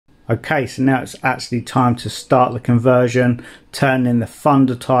Okay, so now it's actually time to start the conversion, turning the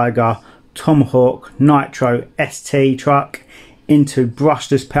Thunder Tiger Tomahawk Nitro ST truck into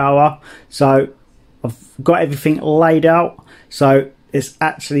brushless power. So I've got everything laid out, so let's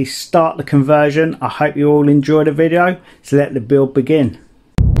actually start the conversion. I hope you all enjoy the video, so let the build begin.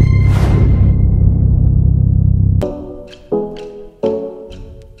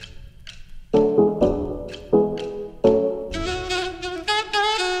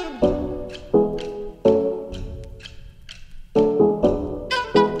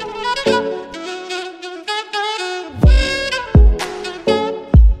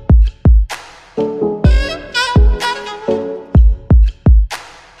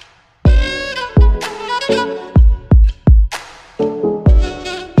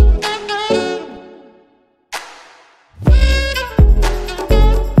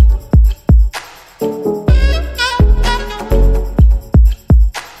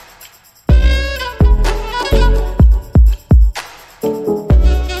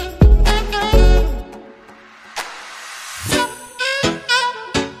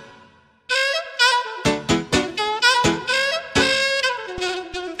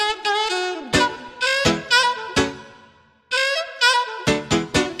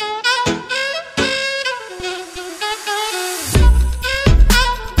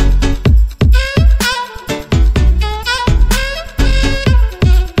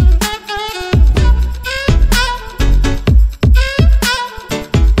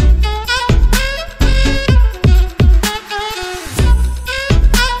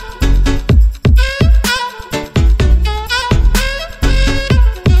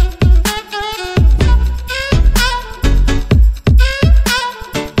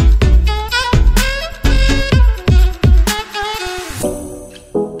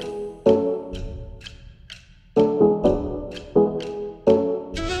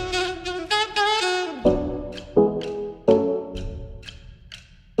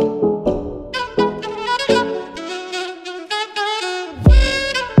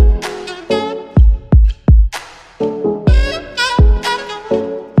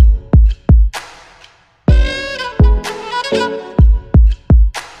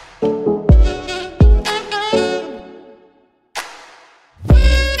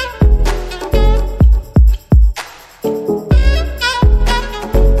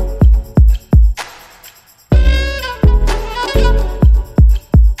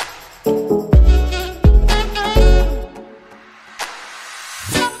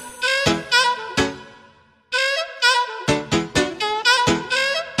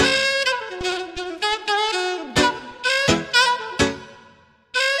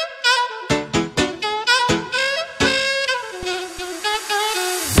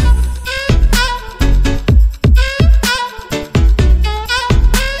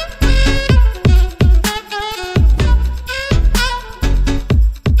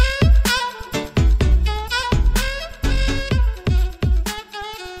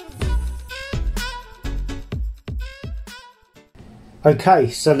 Okay,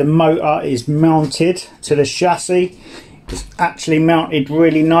 so the motor is mounted to the chassis. It's actually mounted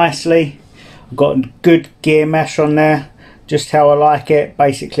really nicely. I've got a good gear mesh on there, just how I like it.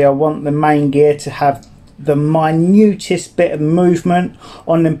 Basically, I want the main gear to have the minutest bit of movement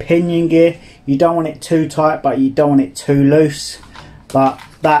on the pinion gear. You don't want it too tight, but you don't want it too loose. But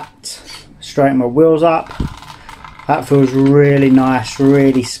that, straighten my wheels up, that feels really nice,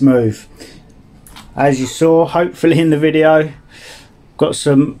 really smooth. As you saw, hopefully in the video, got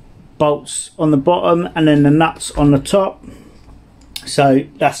some bolts on the bottom and then the nuts on the top, so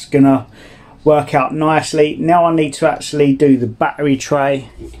that's gonna work out nicely. Now I need to actually do the battery tray.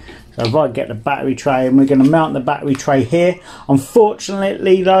 So if I get the battery tray, and we're going to mount the battery tray here.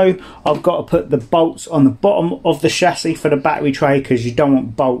 Unfortunately though, I've got to put the bolts on the bottom of the chassis for the battery tray, because you don't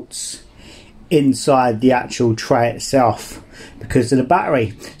want bolts inside the actual tray itself because of the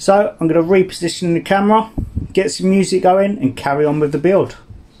battery. So I'm going to reposition the camera, get some music going and carry on with the build.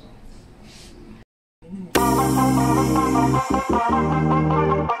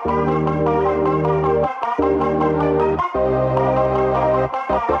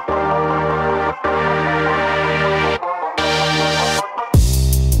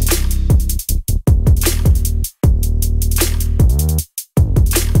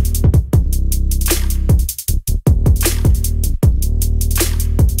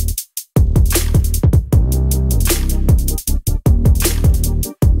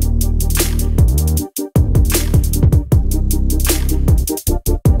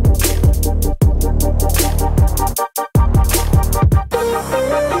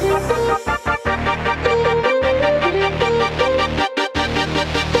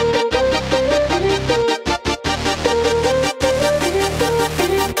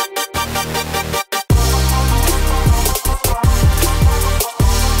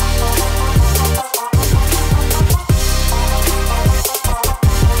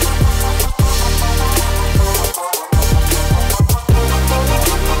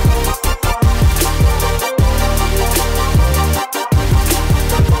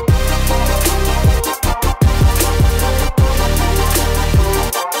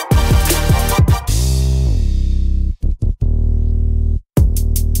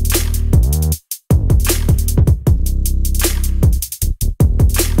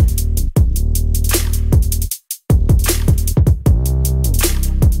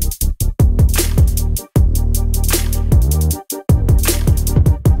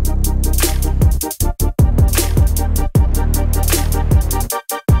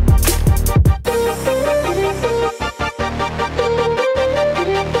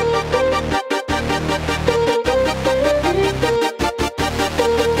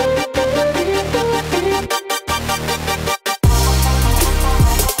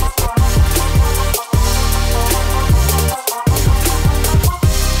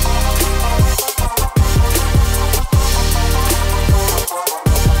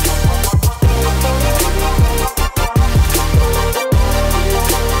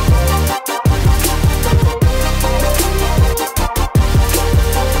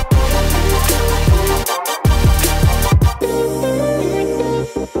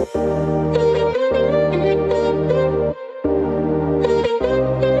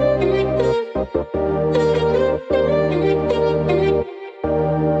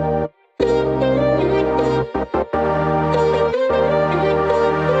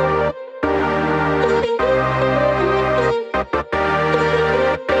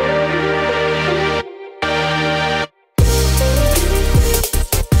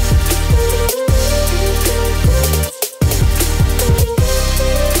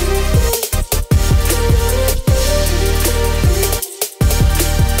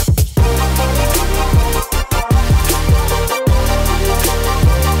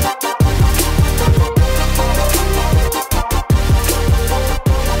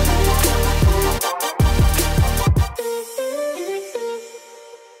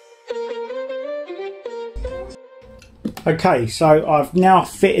 Okay, so I've now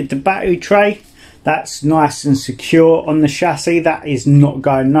fitted the battery tray. That's nice and secure on the chassis. That is not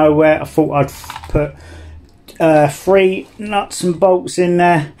going nowhere. I thought I'd put 3 nuts and bolts in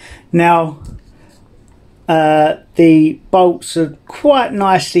there. Now the bolts are quite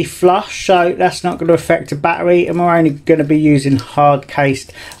nicely flush, so that's not going to affect the battery, and we're only going to be using hard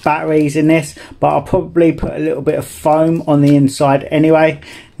cased batteries in this, but I'll probably put a little bit of foam on the inside anyway.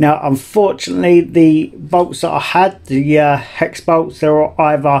 Now unfortunately the bolts that I had, the hex bolts, they're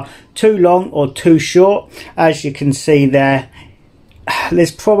either too long or too short. As you can see there,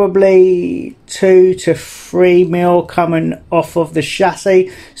 there's probably 2 to 3 mil coming off of the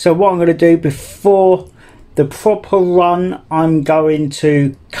chassis. So what I'm going to do before the proper run, I'm going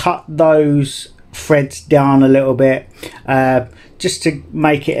to cut those threads down a little bit, just to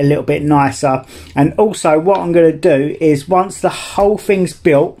make it a little bit nicer. And also what I'm going to do is, once the whole thing's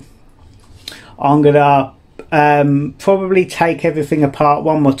built, I'm going to probably take everything apart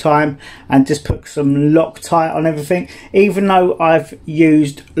one more time and just put some Loctite on everything, even though I've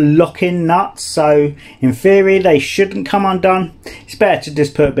used locking nuts, so in theory they shouldn't come undone. It's better to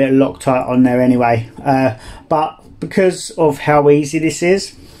just put a bit of Loctite on there anyway, but because of how easy this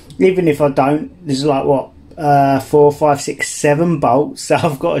is, even if I don't, there's like what, 4, 5, 6, 7 bolts that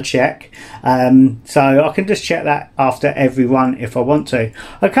I've got to check, so I can just check that after every run if I want to.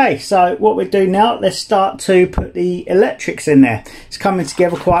 Okay, so what we do now, let's start to put the electrics in there. It's coming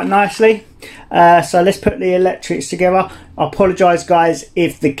together quite nicely, so let's put the electrics together. I apologise guys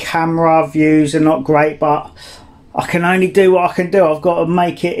if the camera views are not great, but I can only do what I can do. I've got to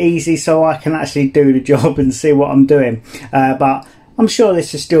make it easy so I can actually do the job and see what I'm doing, but I'm sure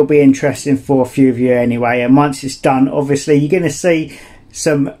this will still be interesting for a few of you anyway, and once it's done, obviously you're going to see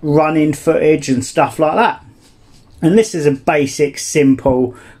some running footage and stuff like that. And this is a basic,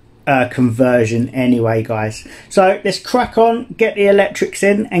 simple conversion anyway, guys. So let's crack on, get the electrics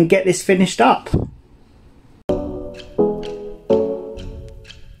in and get this finished up.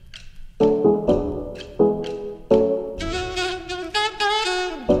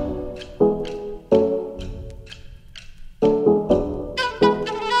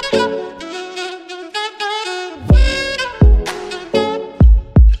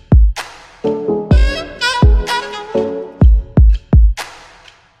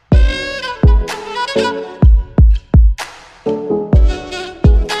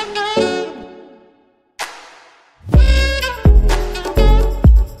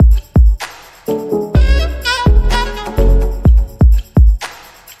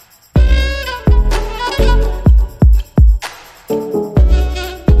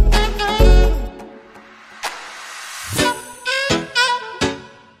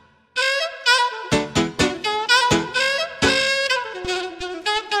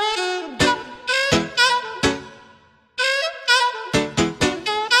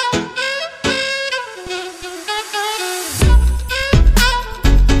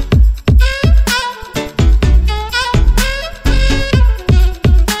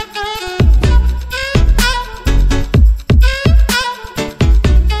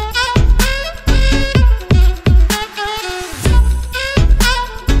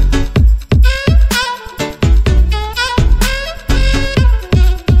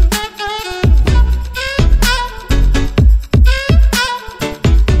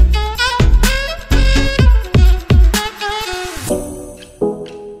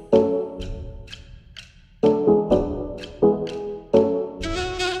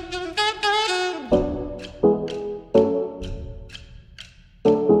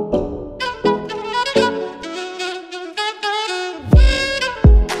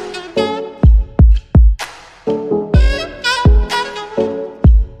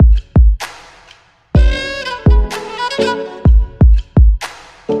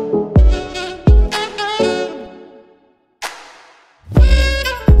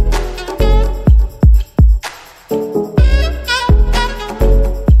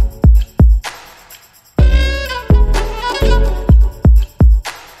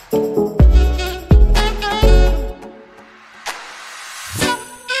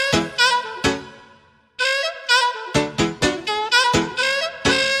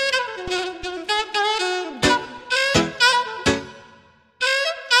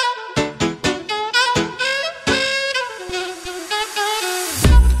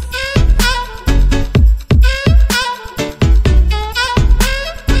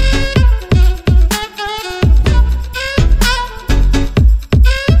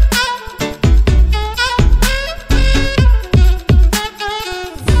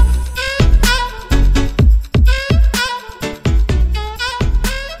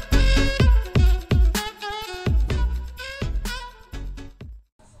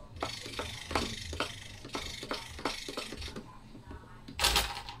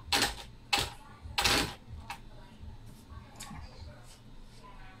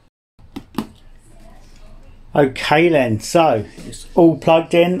 Okay then, so it's all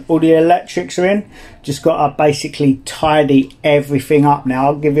plugged in, all the electrics are in. Just got to basically tidy everything up now.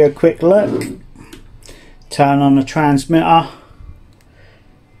 I'll give you a quick look. Turn on the transmitter.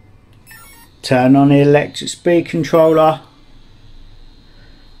 Turn on the electric speed controller.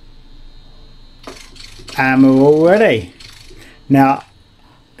 And we're all ready. Now,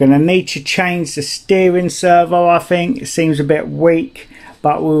 going to need to change the steering servo, I think. It seems a bit weak,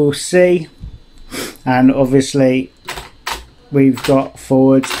 but we'll see. And obviously we've got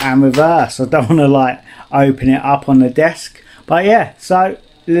forwards and reverse. I don't want to like open it up on the desk, but yeah, so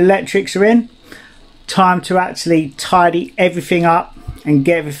the electrics are in. Time to actually tidy everything up and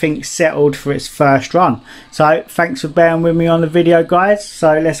get everything settled for its first run. So thanks for bearing with me on the video, guys.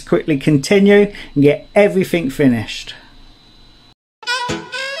 So let's quickly continue and get everything finished.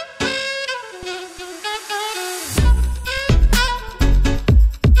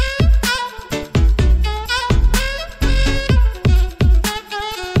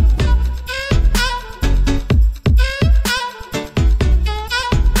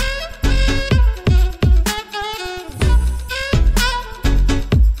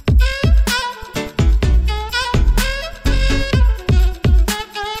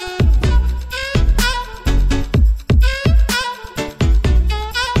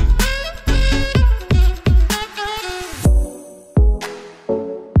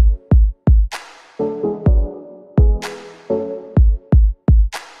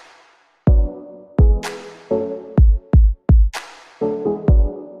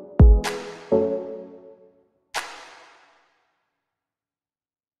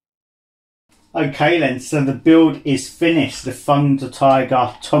 Okay then, so the build is finished. The Thunder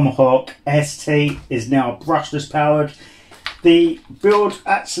Tiger Tomahawk ST is now brushless powered. The build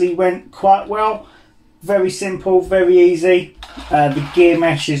actually went quite well. Very simple, very easy. The gear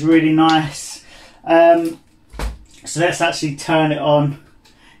mesh is really nice. So let's actually turn it on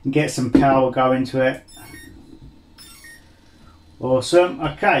and get some power going to it. Awesome.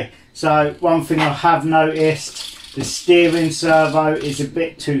 Okay, so one thing I have noticed, the steering servo is a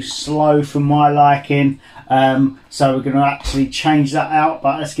bit too slow for my liking, so we're going to actually change that out,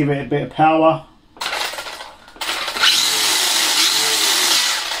 but let's give it a bit of power.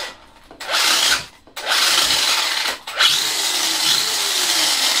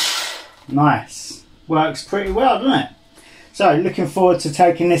 Nice. Works pretty well, doesn't it? So looking forward to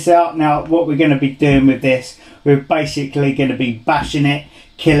taking this out. Now what we're going to be doing with this, we're basically going to be bashing it,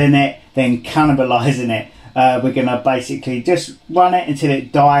 killing it, then cannibalizing it. We're going to basically just run it until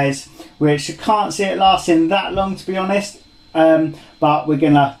it dies, which I can't see it lasting that long, to be honest. But we're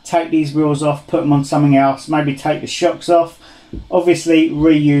going to take these wheels off, put them on something else, maybe take the shocks off, obviously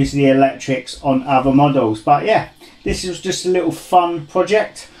reuse the electrics on other models. But yeah, this was just a little fun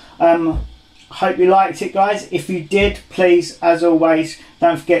project. Hope you liked it, guys. If you did, please, as always,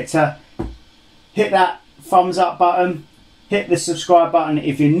 don't forget to hit that thumbs up button, hit the subscribe button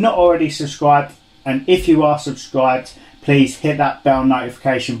if you're not already subscribed. And if you are subscribed, please hit that bell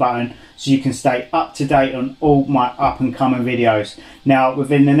notification button so you can stay up to date on all my up and coming videos. Now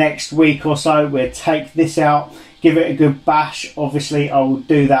within the next week or so, we'll take this out, give it a good bash. Obviously I will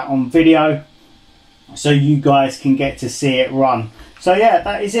do that on video so you guys can get to see it run. So yeah,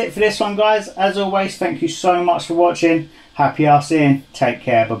 that is it for this one, guys. As always, thank you so much for watching. Happy RCing. Take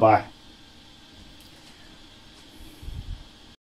care. Bye bye.